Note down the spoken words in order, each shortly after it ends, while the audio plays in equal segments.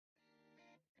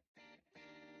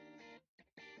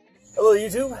Hello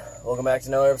YouTube, welcome back to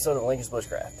another episode of Lincoln's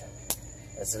Bushcraft.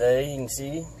 As today you can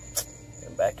see, in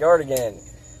the backyard again.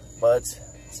 But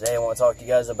today I want to talk to you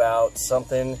guys about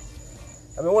something.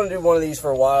 I've been wanting to do one of these for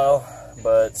a while,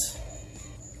 but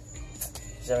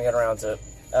just haven't got around to it.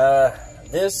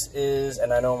 This is,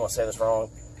 and I know I'm going to say this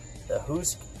wrong, the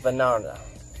Husqvarna.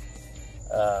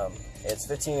 It's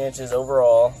 15 inches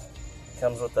overall.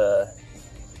 Comes with a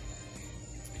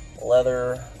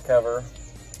leather cover.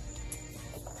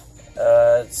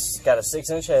 It's got a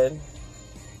 6-inch head,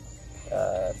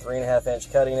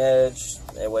 3.5-inch cutting edge.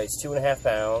 It weighs 2.5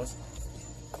 pounds.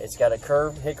 It's got a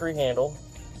curved hickory handle,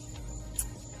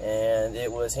 and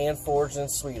it was hand forged in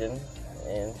Sweden,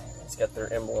 and it's got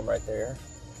their emblem right there.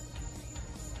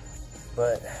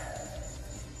 But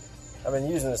I've been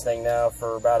using this thing now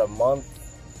for about a month,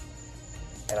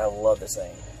 and I love this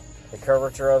thing. The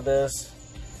curvature of this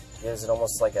gives it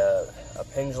almost like a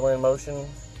pendulum motion.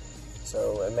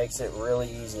 So it makes it really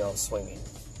easy on swinging,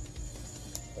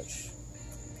 which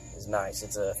is nice.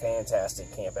 It's a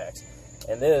fantastic camp axe.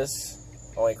 And this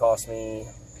only cost me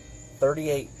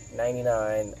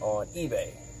 $38.99 on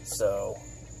eBay. So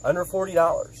under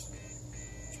 $40.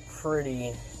 It's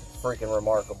pretty freaking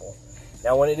remarkable.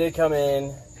 Now when it did come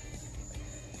in,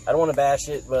 I don't want to bash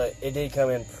it, but it did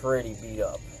come in pretty beat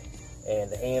up. And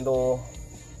the handle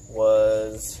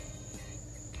was...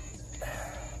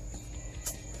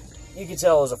 you could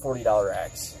tell it was a $40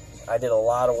 axe. I did a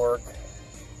lot of work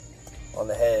on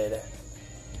the head,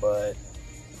 but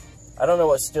I don't know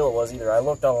what steel it was either. I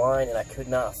looked online and I could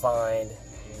not find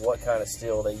what kind of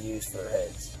steel they used for their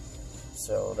heads.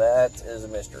 So that is a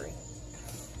mystery.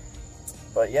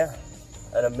 But yeah,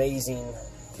 an amazing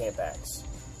camp axe.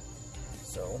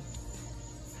 So,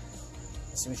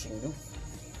 let's see what she can do.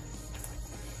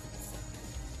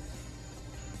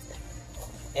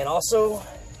 And also,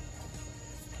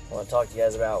 I want to talk to you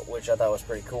guys about, which I thought was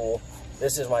pretty cool.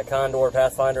 This is my Condor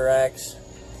Pathfinder axe,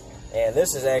 and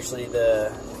this is actually the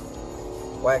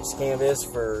wax canvas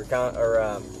for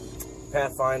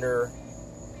Pathfinder.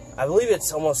 I believe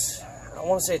it's almost, I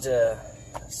want to say it's a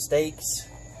stakes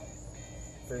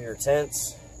for your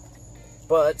tents,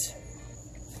 but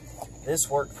this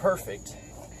worked perfect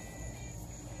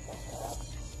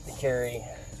to carry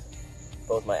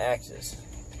both my axes.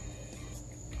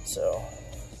 So,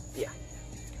 yeah.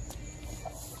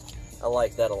 I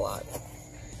like that a lot.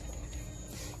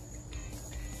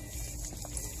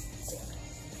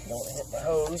 Don't hit my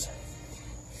hose.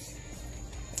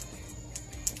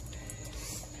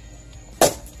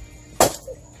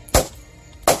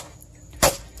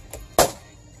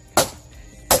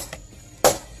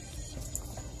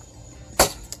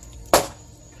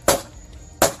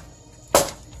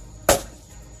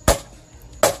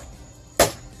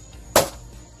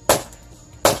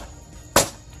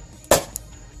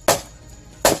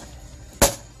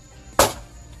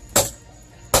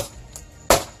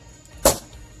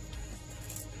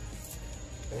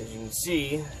 As you can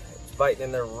see, it's biting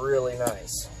in there really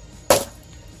nice.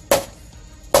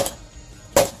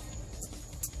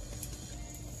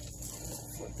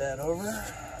 Flip that over.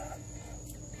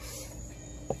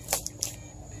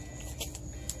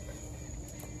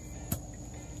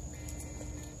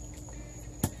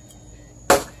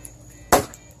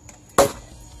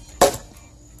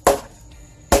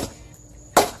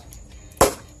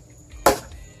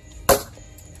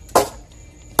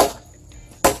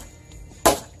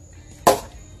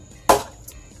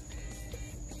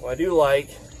 What I do like,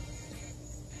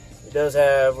 it does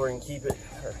have where you can keep it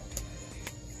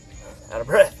out of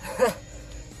breath.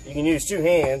 You can use 2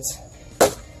 hands.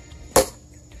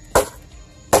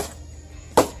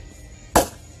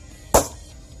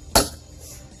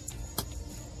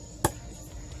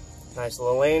 Nice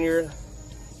little lanyard.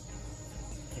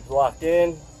 Keep it locked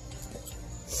in.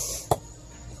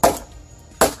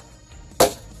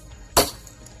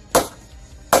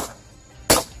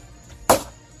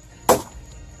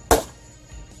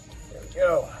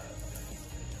 Go.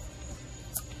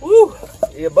 Woo!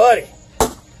 Yeah, buddy.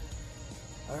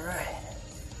 Alright.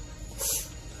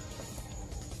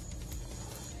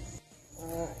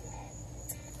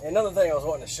 Another thing I was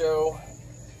wanting to show,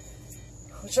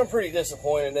 which I'm pretty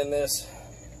disappointed in this,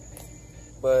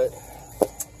 but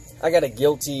I got a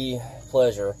guilty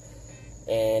pleasure,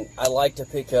 and I like to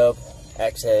pick up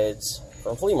axe heads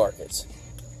from flea markets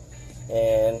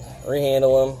and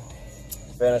rehandle them,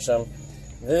 finish them.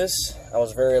 This I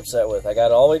was very upset with. I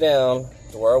got it all the way down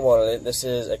to where I wanted it. This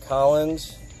is a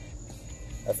Collins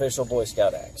official Boy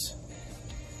Scout axe.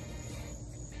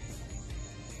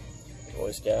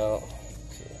 Boy Scout.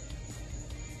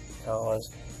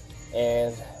 Collins.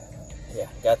 And yeah,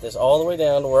 got this all the way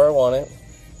down to where I want it.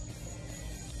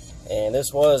 and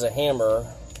this was a hammer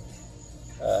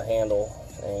handle,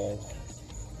 and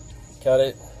cut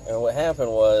it. And what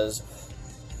happened was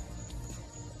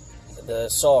the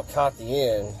saw caught the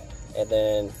end and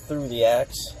then threw the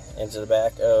axe into the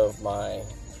back of my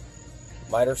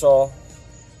miter saw,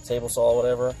 table saw,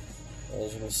 whatever. And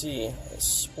as you can see, it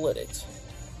split it.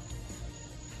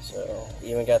 So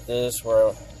even got this where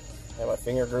I have my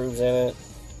finger grooves in it.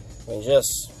 I mean,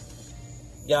 just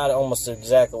got it almost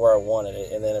exactly where I wanted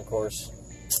it, and then of course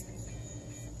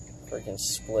freaking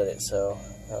split it. So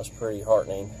that was pretty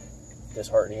heartening,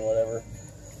 disheartening, whatever.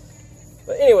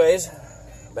 But anyways,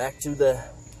 back to the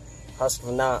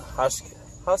Husqvarna.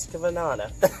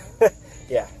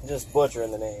 Yeah, just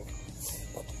butchering the name.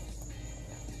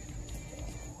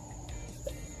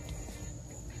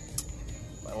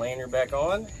 My lanyard back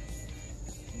on.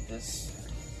 Keep this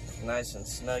nice and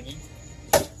snuggy.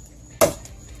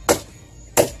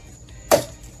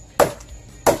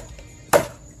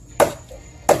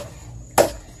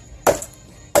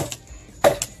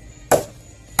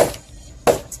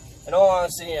 In all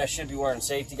honesty, I should be wearing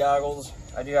safety goggles.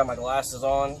 I do have my glasses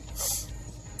on,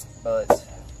 but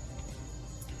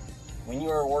when you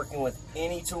are working with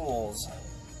any tools,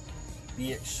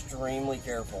 be extremely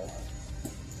careful.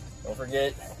 Don't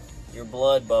forget your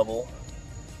blood bubble.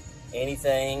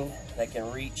 Anything that can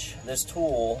reach this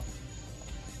tool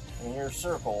in your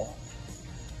circle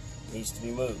needs to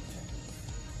be moved.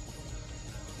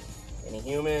 Any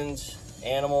humans,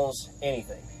 animals,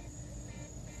 anything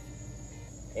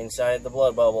inside the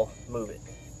blood bubble, move it.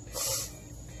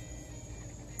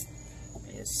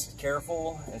 Be as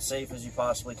careful and safe as you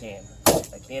possibly can.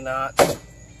 I cannot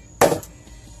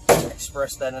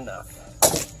express that enough.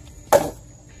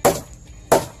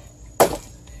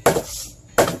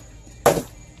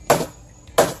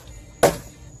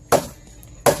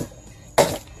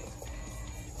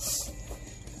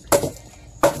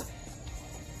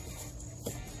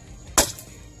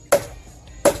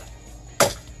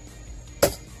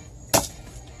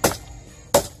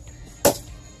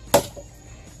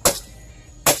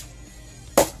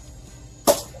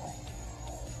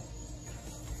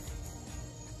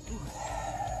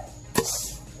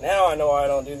 Now I know why I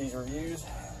don't do these reviews.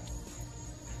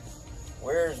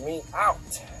 Wears me out.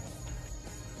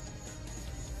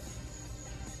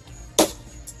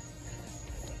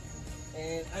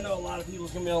 And I know a lot of people's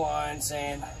gonna be online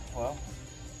saying, well,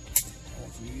 why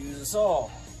don't you use a saw?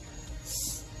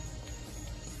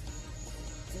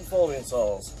 2 folding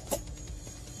saws.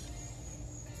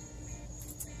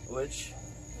 Which,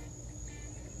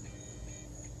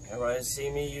 everybody's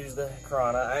seen me use the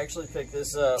Husqvarna. I actually picked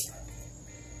this up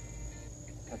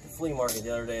at the flea market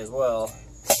the other day as well,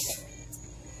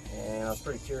 and I was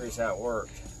pretty curious how it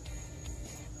worked.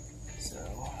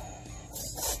 So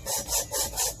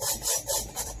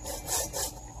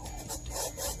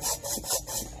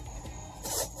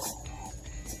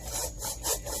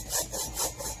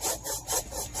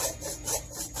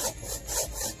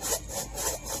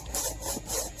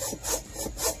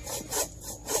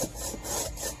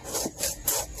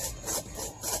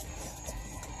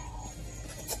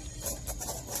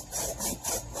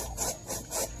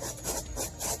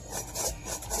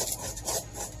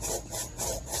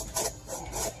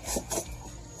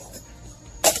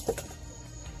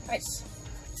nice.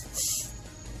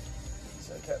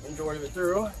 So I cut the majority of it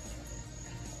through.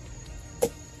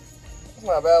 It's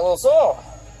not a bad little saw.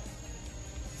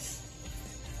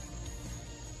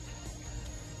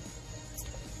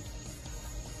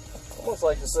 Almost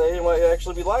like to say it might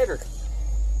actually be lighter.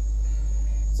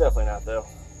 It's definitely not though.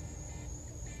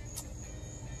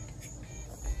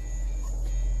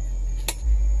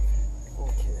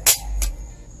 Okay.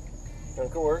 And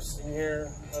of course, you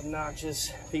hear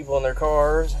obnoxious people in their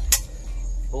cars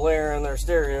blaring their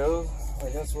stereos.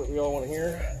 Like that's what we all want to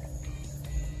hear.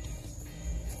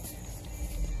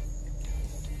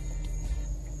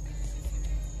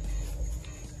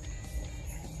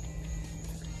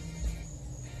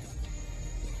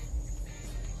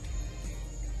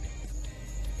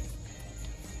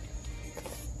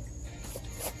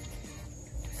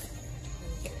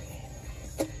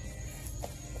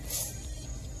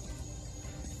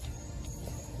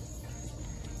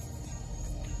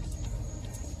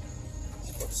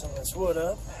 Put some of this wood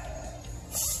up.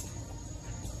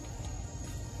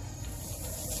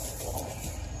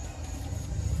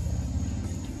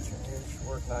 Here should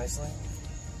work nicely.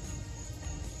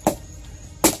 That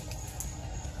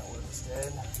wood is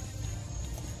dead.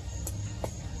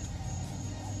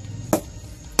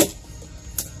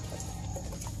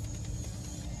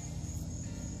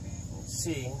 Let's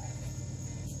see.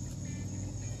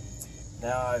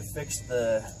 Now I've fixed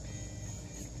the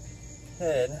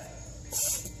head,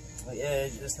 the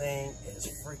edge, this thing is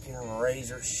freaking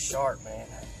razor sharp, man.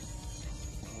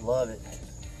 Love it.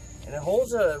 And it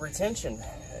holds a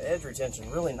edge retention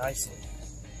really nicely.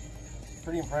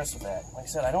 Pretty impressed with that. Like I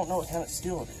said, I don't know what kind of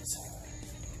steel it is.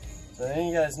 So if any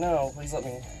of you guys know, please let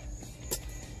me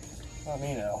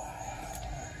know.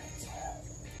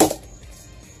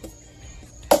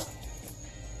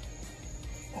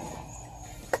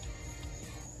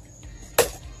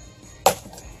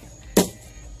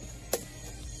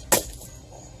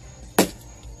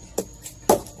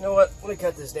 You know what? Let me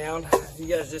cut this down. You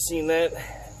guys just seen that?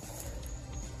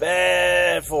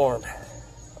 Bad form.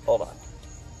 Hold on.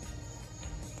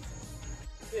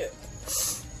 Yeah.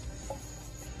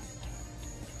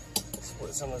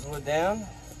 Split some of this wood down. In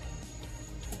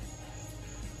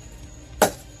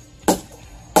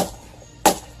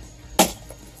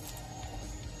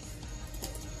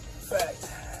fact,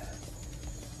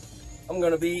 I'm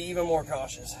going to be even more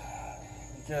cautious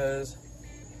because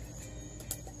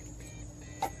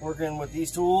working with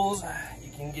these tools,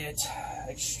 you can get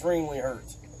extremely hurt.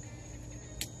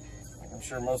 I'm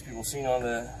sure most people seen on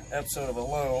the episode of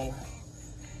Alone,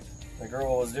 the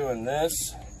girl was doing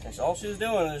this, and all she was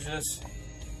doing is just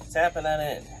tapping that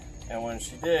in. And when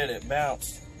she did, it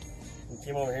bounced and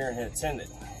came over here and hit a tendon.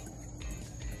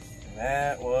 And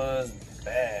that was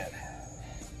bad.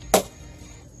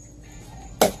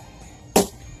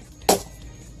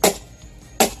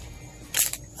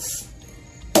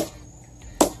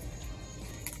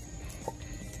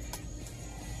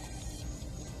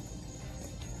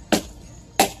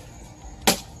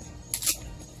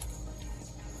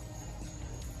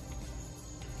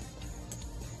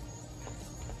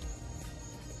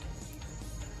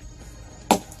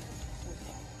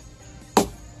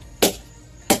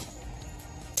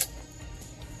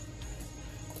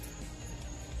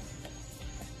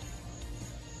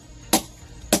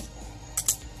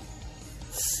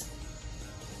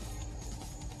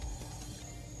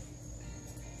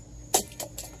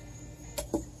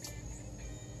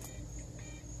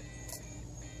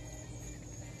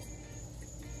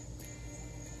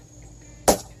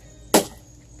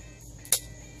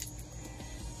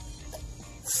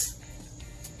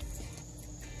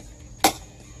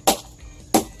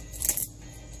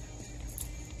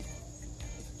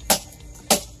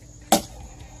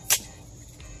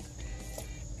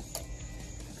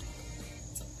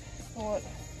 You know what?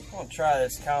 I'm gonna try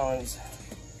this Collins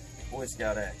Boy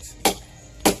Scout axe. Oh,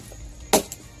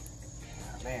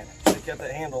 man, should have kept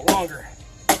that handle longer.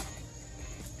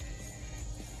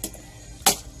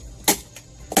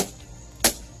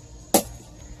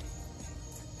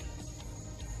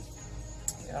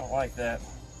 Yeah, I don't like that.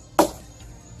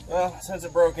 Well, since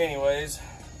it broke anyways,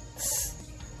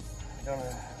 I'm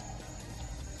gonna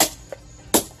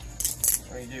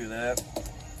redo that.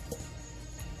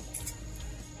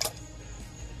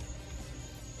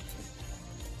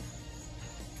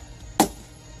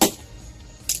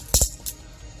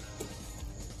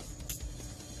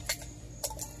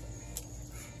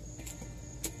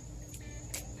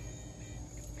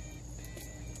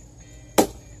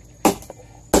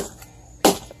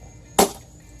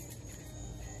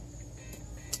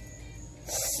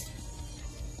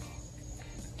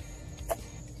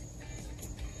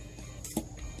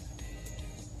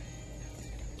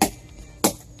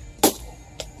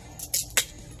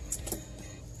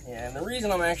 Yeah, and the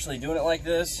reason I'm actually doing it like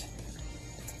this,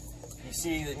 you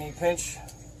see that me pinch,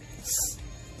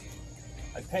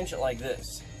 I pinch it like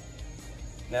this.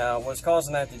 Now, what's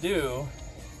causing that to do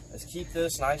is keep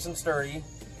this nice and sturdy,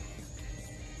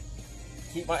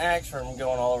 keep my axe from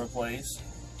going all over the place,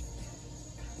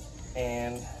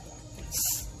 and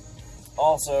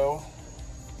also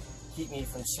keep me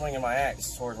from swinging my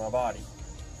axe towards my body.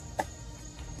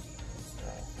 So,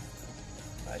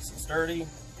 nice and sturdy.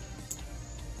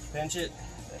 Pinch it,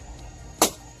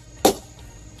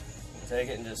 take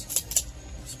it and just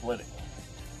split it.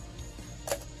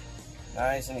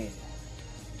 Nice and easy.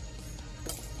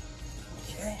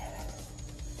 Okay.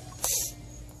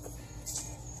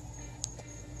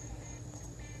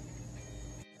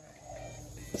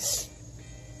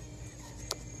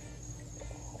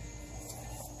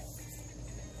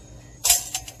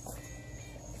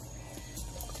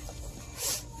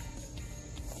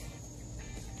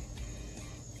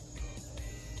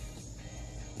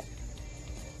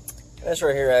 This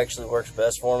right here actually works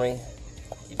best for me.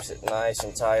 Keeps it nice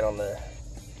and tight on the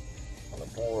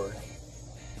board.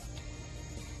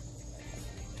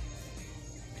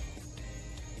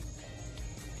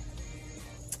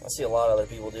 I see a lot of other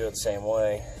people do it the same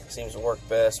way. It seems to work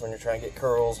best when you're trying to get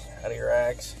curls out of your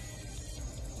axe.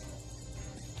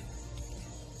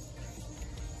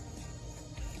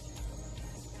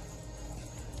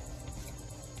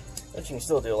 But you can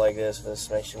still do it like this if this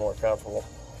makes you more comfortable.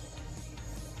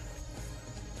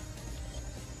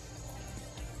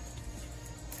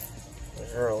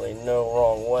 There's really no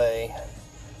wrong way.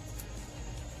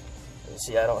 You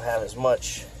see, I don't have as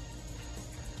much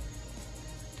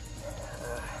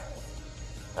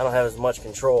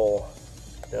control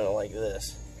doing it like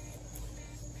this.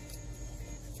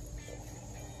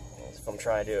 If I'm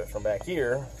trying to do it from back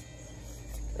here,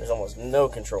 there's almost no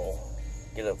control.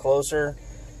 Get up closer,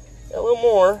 a little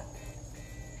more.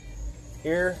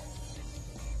 Here,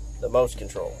 the most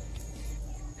control.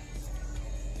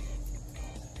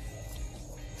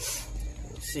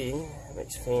 You see, it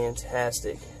makes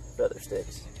fantastic feather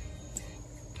sticks.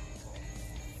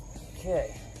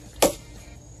 Okay.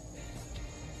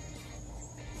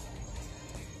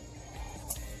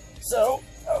 So,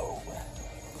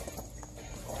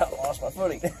 I lost my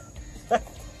footing.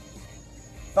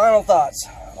 Final thoughts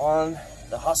on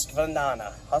the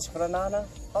Husqvarna.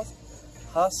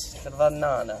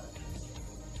 Husqvarna.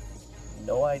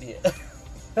 No idea.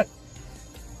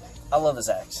 I love this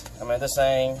axe. I mean, this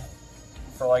thing,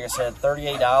 for like I said,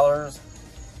 $38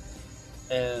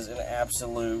 is an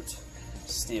absolute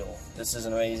steal. This is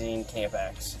an amazing camp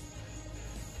axe.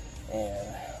 And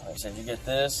like I said, you get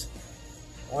this,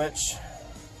 which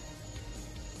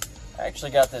I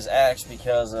actually got this axe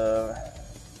because of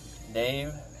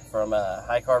Dave from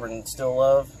High Carbon Still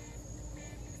Love.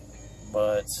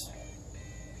 But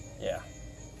yeah,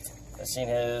 I seen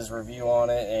his review on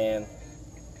it and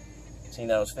seen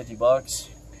that it was 50 bucks.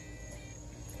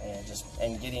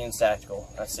 And Gideon's Tactical,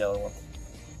 that's the other one.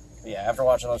 But yeah, after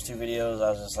watching those two videos,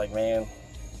 I was just like, man,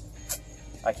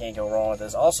 I can't go wrong with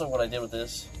this. Also, what I did with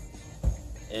this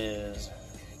is,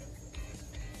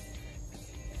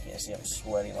 you can't see I'm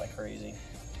sweating like crazy,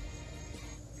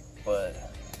 but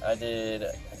I did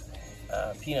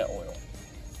peanut oil.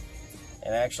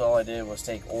 And actually all I did was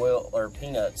take oil or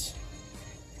peanuts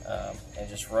and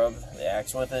just rub the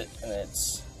axe with it, and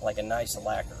it's like a nice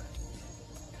lacquer,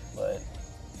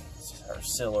 or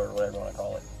seal or whatever you want to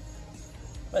call it.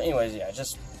 But anyways, yeah,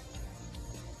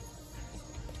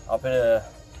 I'll put a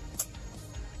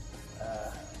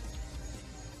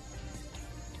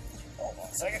hold on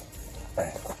a second.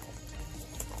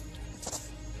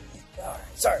 Alright,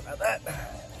 sorry about that.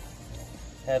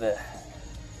 Had to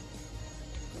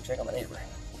go check on my neighbor.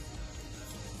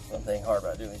 One thing hard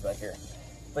about doing these back here.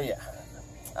 But yeah,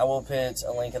 I will put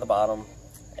a link at the bottom,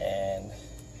 and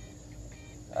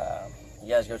you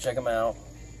guys go check them out.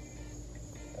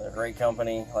 They're a great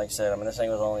company. Like I said, I mean, this thing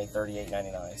was only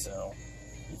 $38.99, so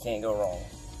you can't go wrong.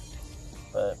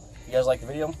 But if you guys like the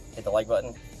video, hit the like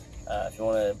button. If you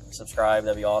want to subscribe,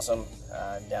 that'd be awesome.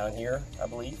 Down here, I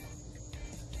believe.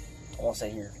 I won't say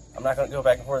here. I'm not going to go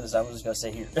back and forth this time. I'm just going to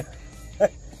say here.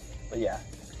 But yeah,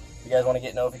 if you guys want to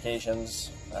get notifications,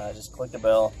 just click the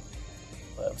bell.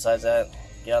 But besides that,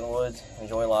 get out in the woods,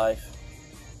 enjoy life.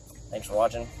 Thanks for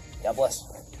watching. God bless.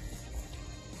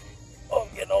 Oh,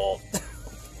 I'm getting old.